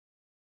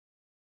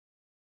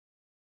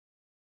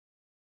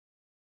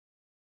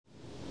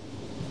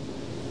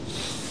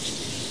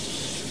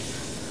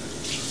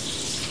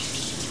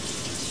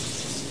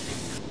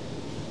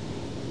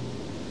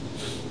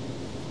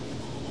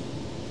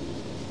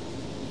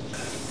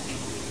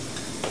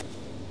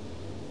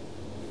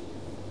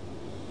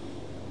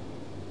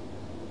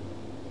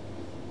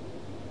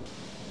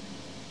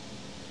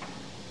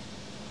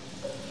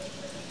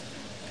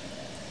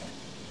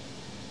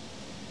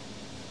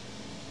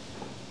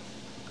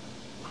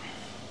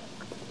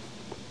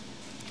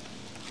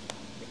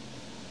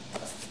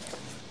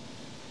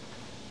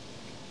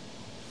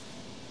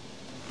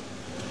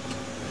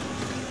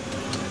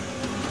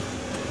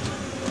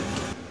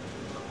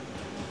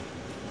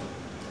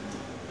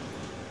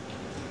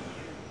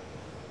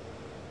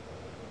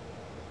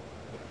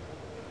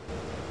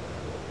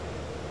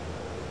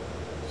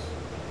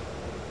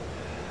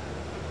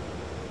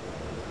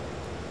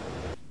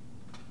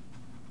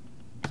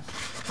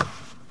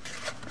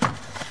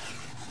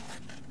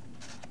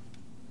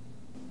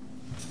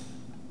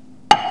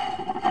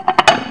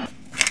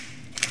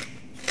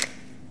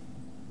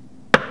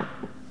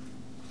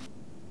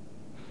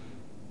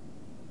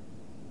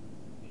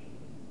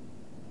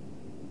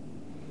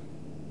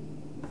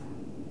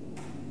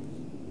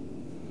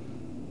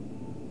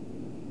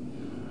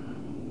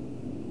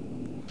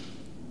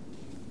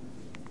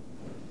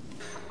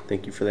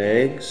Thank you for the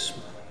eggs.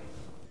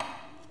 I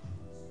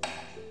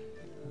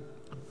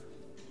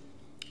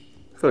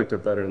feel like they're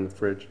better in the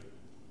fridge.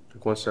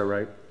 Like once they're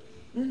ripe,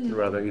 I'd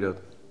rather eat a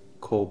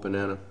cold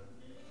banana.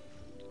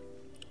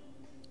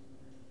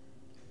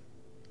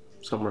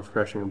 Something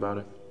refreshing about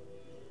it.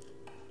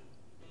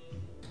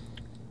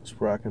 Let's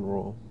rock and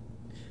roll.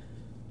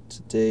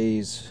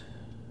 Today's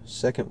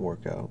second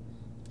workout.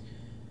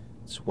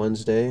 It's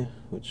Wednesday,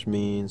 which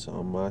means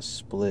on my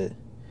split,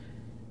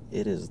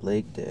 it is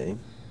leg day.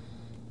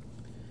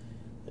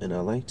 And I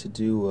like to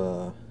do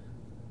a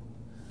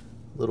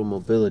little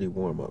mobility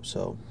warm-up,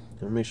 so I'm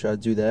gonna make sure I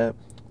do that,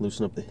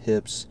 loosen up the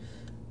hips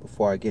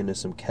before I get into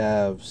some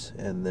calves,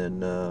 and then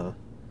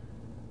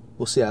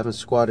we'll see. I haven't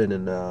squatted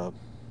in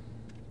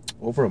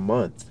over a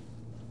month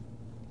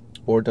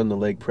or done the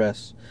leg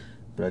press,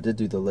 but I did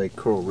do the leg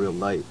curl real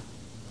light.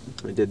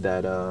 I did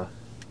that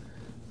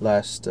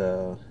last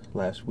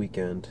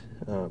weekend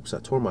because I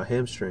tore my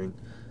hamstring,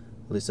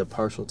 at least a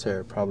partial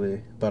tear,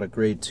 probably about a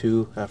grade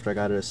 2 after I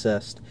got it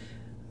assessed.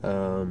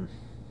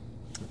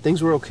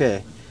 Things were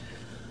okay.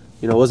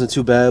 You know, it wasn't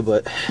too bad,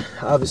 but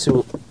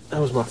obviously that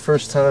was my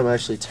first time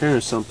actually tearing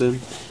something.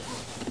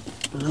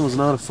 And it was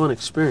not a fun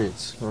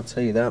experience, I'll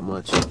tell you that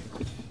much.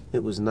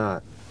 It was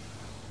not.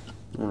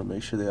 I want to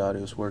make sure the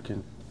audio is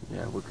working.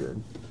 Yeah, we're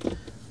good.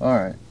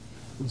 Alright,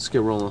 let's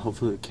get rolling.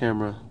 Hopefully the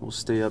camera will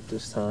stay up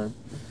this time.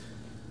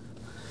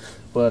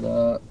 But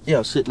yeah, I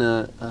was sitting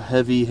a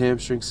heavy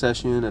hamstring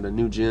session at a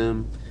new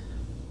gym,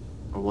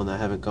 or one that I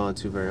haven't gone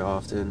to very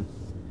often.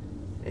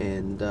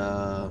 And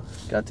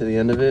got to the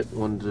end of it,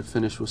 wanted to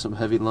finish with some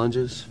heavy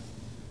lunges.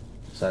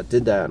 So I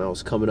did that, and I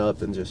was coming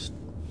up and just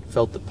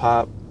felt the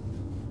pop,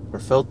 or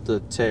felt the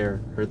tear,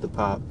 heard the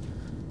pop,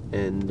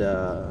 and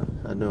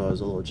I know I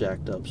was a little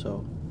jacked up,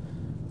 so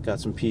got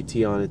some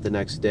PT on it the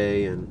next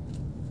day, and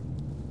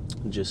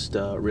just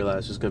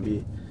realized it's going to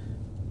be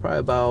probably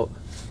about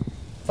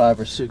 5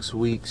 or 6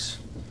 weeks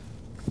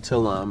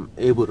until I'm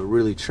able to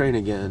really train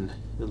again,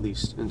 at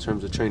least in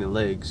terms of training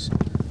legs.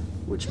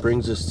 Which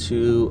brings us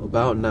to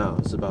about now.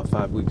 It's about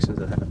 5 weeks since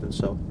that happened.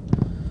 So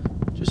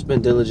just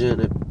been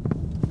diligent.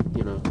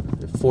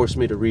 It forced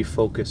me to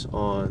refocus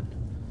on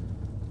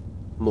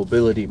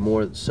mobility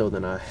more so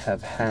than I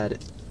have had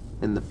it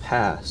in the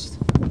past.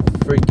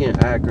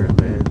 Freaking accurate,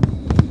 man.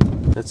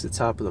 That's the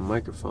top of the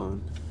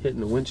microphone hitting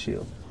the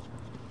windshield.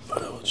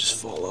 But it will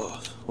just fall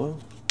off. Well,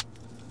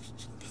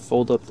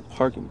 fold up the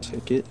parking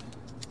ticket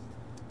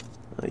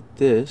like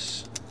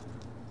this.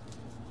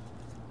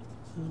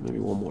 Maybe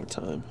one more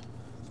time.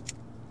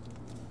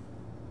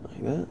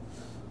 Like that.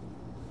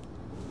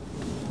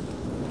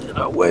 And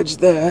I wedge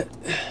that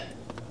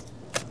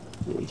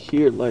in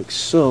here like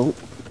so.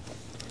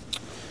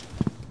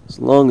 As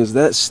long as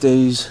that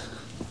stays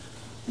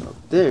up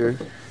there.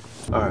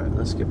 Alright,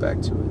 let's get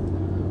back to it.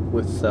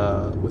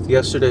 With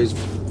yesterday's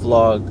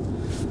vlog,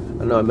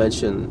 I know I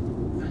mentioned,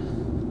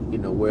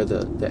 where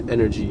the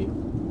energy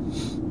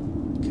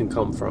can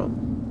come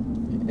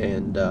from.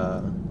 And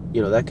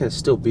that can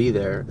still be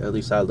there. At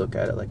least I look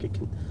at it like it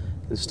can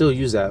still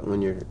use that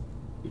when you're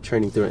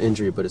training through an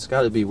injury, but it's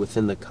got to be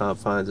within the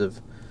confines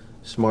of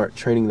smart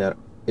training that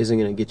isn't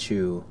going to get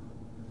you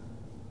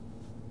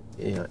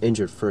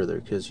injured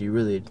further, because you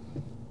really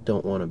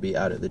don't want to be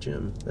out of the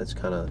gym. That's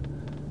kind of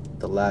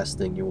the last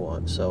thing you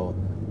want. So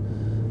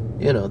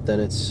then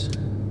it's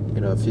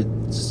if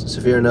it's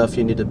severe enough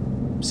you need to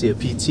see a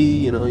PT.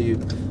 You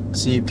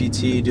see a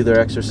PT, do their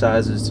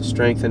exercises to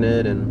strengthen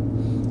it,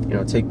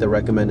 and take the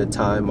recommended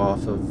time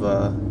off of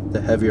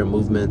the heavier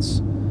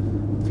movements,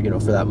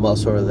 for that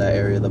muscle or that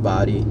area of the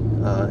body,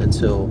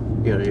 until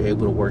you're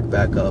able to work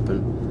back up.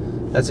 And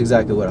that's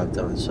exactly what I've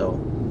done. So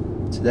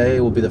today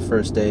will be the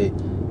first day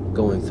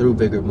going through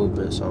bigger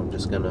movements. So I'm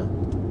just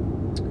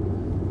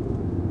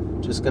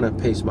gonna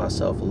pace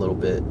myself a little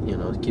bit,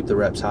 keep the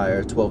reps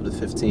higher, 12 to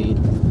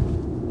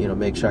 15.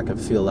 Make sure I can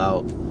feel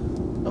out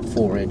a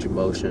full range of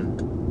motion.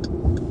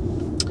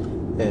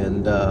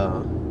 And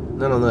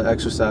then on the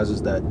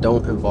exercises that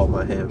don't involve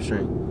my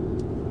hamstring,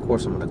 of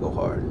course I'm going to go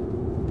hard.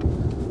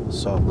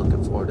 So I'm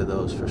looking forward to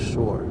those for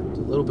sure. It's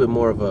a little bit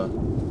more of a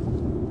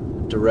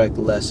direct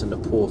lesson to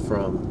pull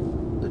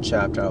from the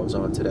chapter I was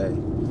on today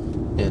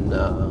in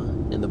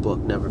the book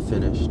Never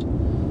Finished.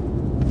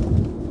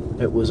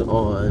 It was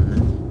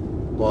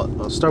on, well,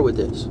 I'll start with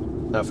this.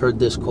 I've heard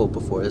this quote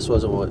before. This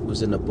wasn't what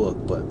was in the book,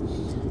 but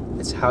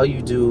it's how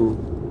you do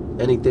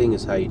anything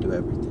is how you do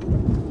everything.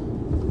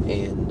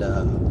 And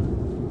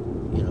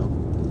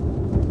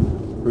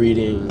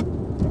reading,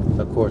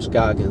 of course,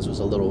 Goggins was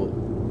a little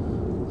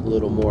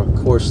more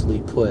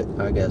coarsely put,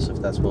 I guess, if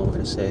that's one way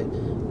to say it.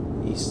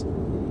 He's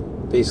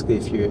basically,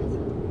 if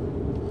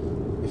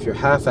you're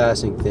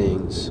half-assing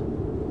things,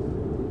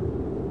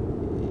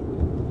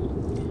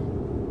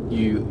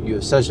 you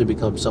essentially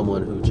become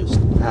someone who just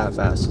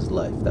half-asses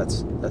life.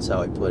 That's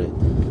how I put it.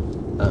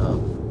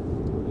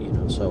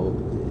 So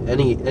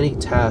any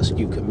task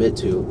you commit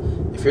to,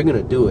 if you're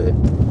gonna do it,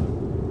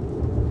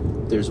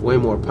 there's way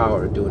more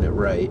power in doing it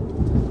right.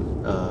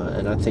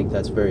 And I think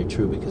that's very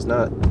true, because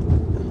not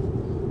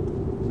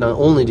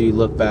only do you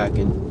look back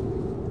and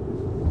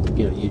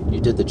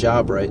you did the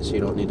job right, so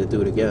you don't need to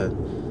do it again.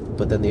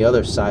 But then the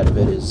other side of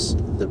it is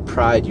the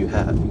pride you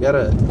have. You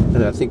gotta,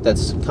 and I think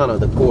that's kind of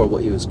the core of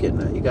what he was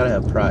getting at. You gotta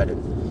have pride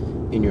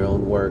in your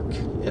own work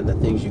and the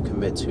things you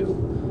commit to.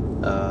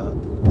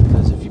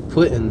 Because if you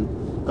put in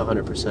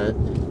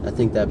 100%, I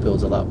think that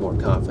builds a lot more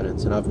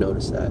confidence, and I've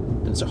noticed that.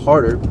 And it's the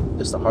harder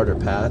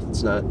path.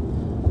 It's not,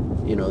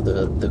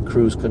 the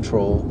cruise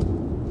control,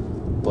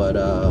 but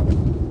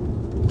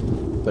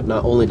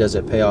not only does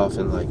it pay off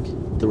in like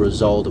the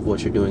result of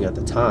what you're doing at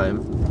the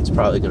time, it's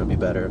probably going to be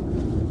better,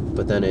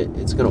 but then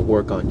it's going to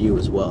work on you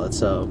as well. It's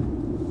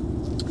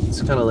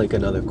kind of like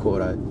another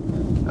quote I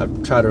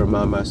try to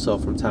remind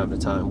myself from time to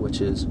time,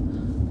 which is,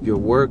 your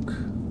work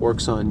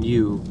works on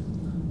you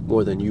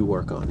more than you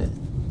work on it.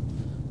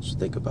 So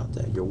think about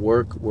that. Your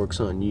work works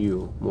on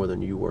you more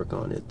than you work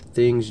on it. The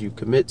things you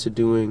commit to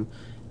doing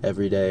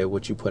every day,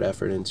 what you put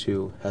effort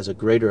into, has a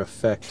greater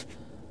effect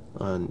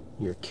on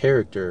your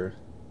character,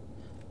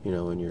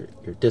 and your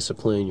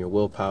discipline, your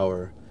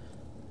willpower,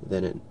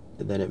 than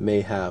it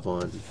may have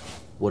on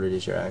what it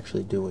is you're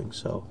actually doing.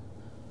 So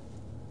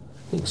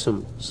I think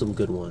some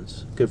good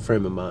ones, good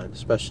frame of mind,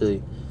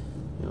 especially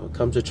when it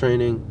comes to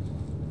training.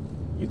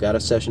 You got a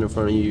session in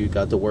front of you, you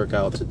got the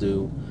workout to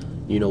do,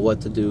 you know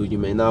what to do. You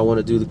may not want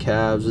to do the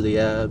calves or the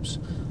abs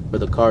or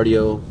the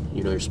cardio,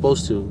 you're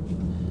supposed to,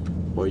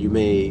 or you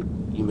may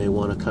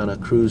want to kind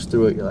of cruise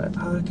through it. You're like,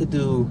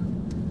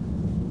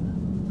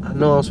 I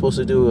know I'm supposed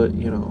to do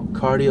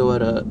cardio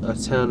at a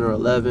 10 or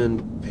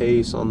 11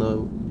 pace on the,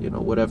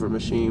 whatever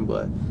machine,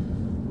 but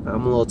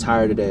I'm a little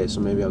tired today,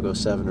 so maybe I'll go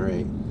 7 or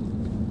 8.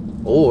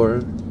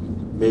 Or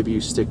maybe you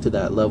stick to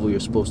that level you're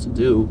supposed to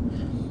do,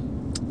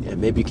 and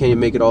maybe you can't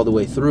make it all the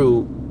way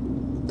through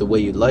the way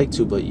you'd like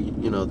to, but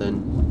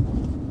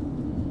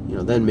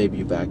then maybe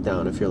you back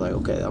down if you're like,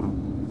 okay,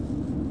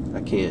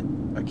 I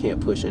can't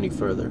push any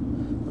further.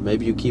 Or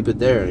maybe you keep it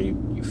there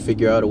and you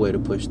figure out a way to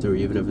push through,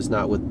 even if it's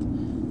not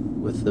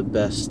with the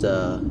best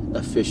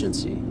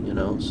efficiency,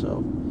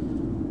 so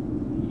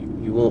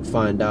you won't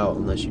find out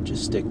unless you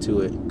just stick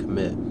to it and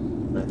commit.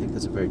 And I think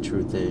that's a very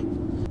true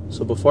thing.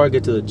 So before I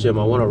get to the gym,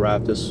 I want to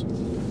wrap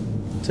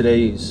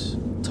today's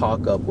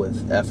talk up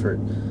with effort,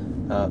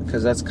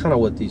 because that's kind of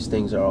what these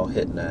things are all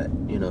hitting at.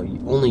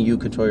 Only you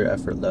control your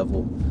effort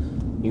level,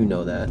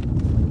 that.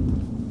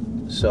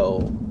 So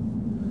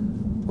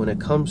when it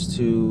comes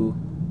to,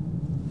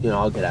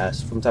 I'll get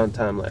asked from time to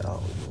time, like,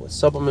 oh, what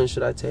supplements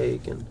should I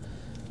take, and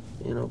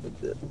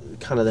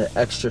kind of the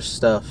extra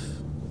stuff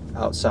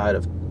outside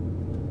of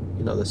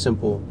the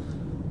simple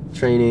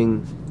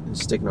training and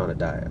sticking on a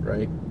diet,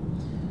 right?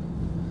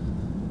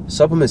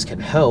 Supplements can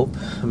help.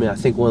 I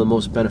think one of the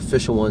most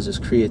beneficial ones is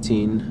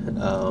creatine.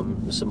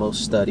 It's the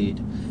most studied,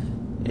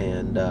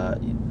 and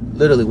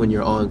literally when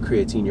you're on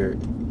creatine, you're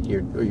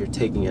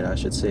taking it, I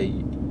should say,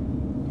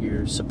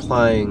 you're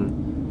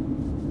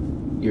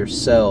supplying your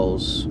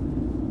cells,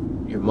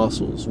 your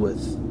muscles,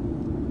 with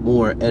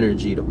more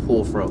energy to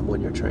pull from when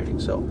you're training.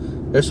 So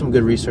there's some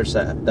good research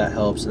that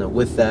helps, and then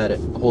with that, it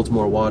holds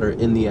more water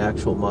in the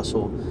actual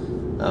muscle,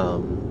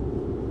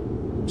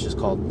 which is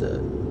called the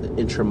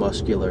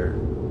intramuscular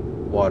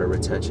water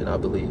retention, I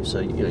believe. So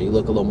you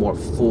look a little more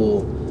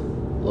full,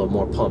 a little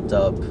more pumped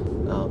up.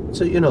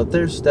 So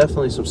there's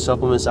definitely some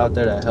supplements out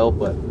there that help,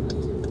 but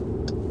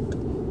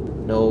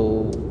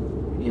no,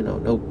 I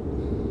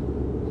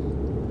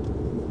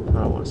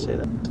don't want to say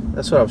that.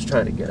 That's what I was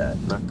trying to get at,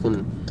 and I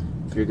couldn't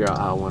figure out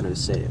how I wanted to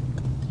say it.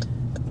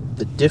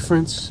 The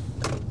difference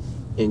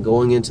in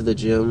going into the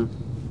gym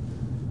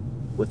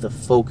with a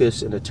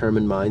focused and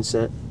determined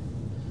mindset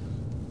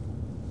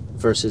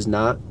versus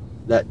not,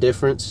 that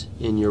difference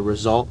in your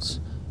results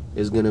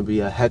is going to be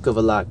a heck of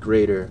a lot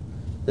greater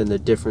than the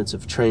difference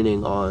of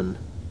training on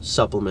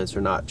supplements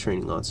or not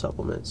training on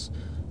supplements.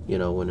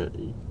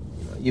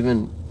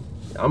 Even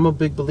I'm a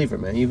big believer,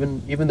 man.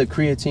 Even the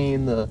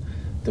creatine, the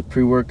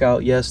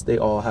pre-workout, yes, they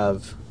all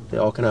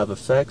can have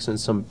effects and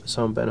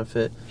some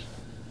benefit,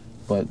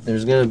 but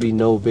there's going to be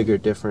no bigger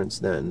difference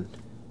than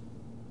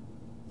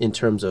in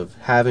terms of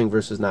having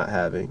versus not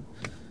having,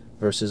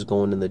 versus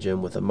going in the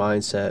gym with a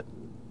mindset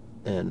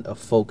and a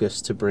focus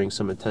to bring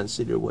some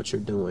intensity to what you're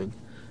doing.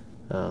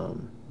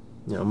 I'm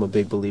a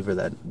big believer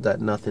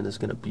that nothing is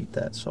going to beat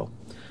that. So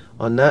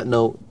on that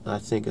note, I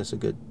think it's a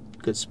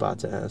good spot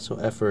to end. So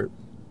effort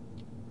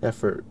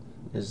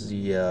is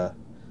the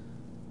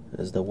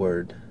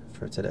word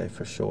for today,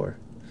 for sure.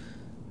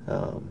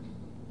 So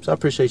I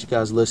appreciate you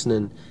guys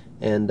listening,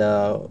 and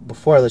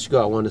before I let you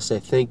go, I want to say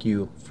thank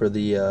you for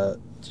the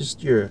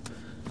just your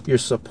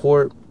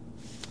support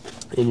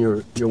and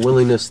your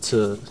willingness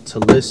to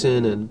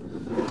listen and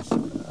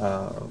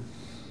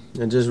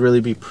just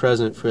really be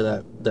present for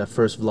that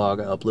first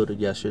vlog I uploaded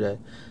yesterday.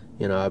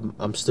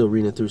 I'm still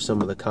reading through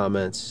some of the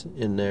comments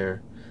in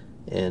there,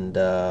 and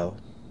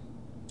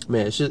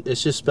man, it's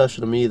just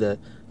special to me to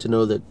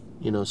know that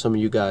some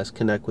of you guys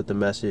connect with the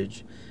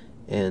message,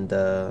 and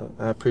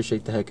I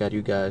appreciate the heck out of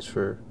you guys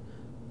for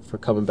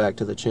coming back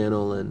to the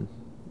channel, and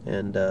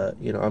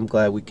I'm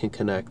glad we can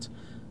connect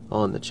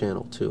on the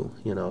channel too.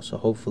 So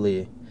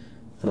hopefully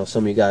I know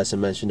some of you guys have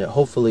mentioned it.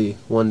 Hopefully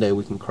one day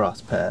we can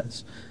cross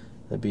paths.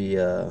 It'd be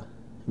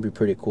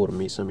pretty cool to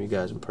meet some of you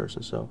guys in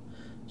person. So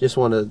just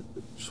wanted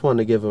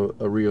to give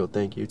a real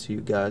thank you to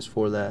you guys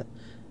for that,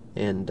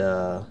 and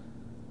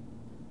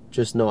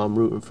just know I'm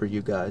rooting for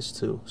you guys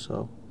too.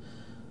 So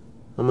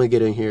I'm gonna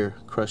get in here,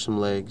 crush some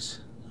legs.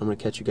 I'm gonna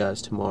catch you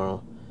guys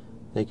tomorrow.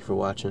 Thank you for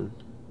watching.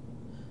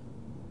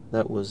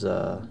 That was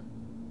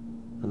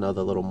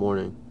another little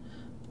morning.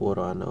 What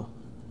do I know?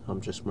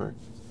 I'm just Merc.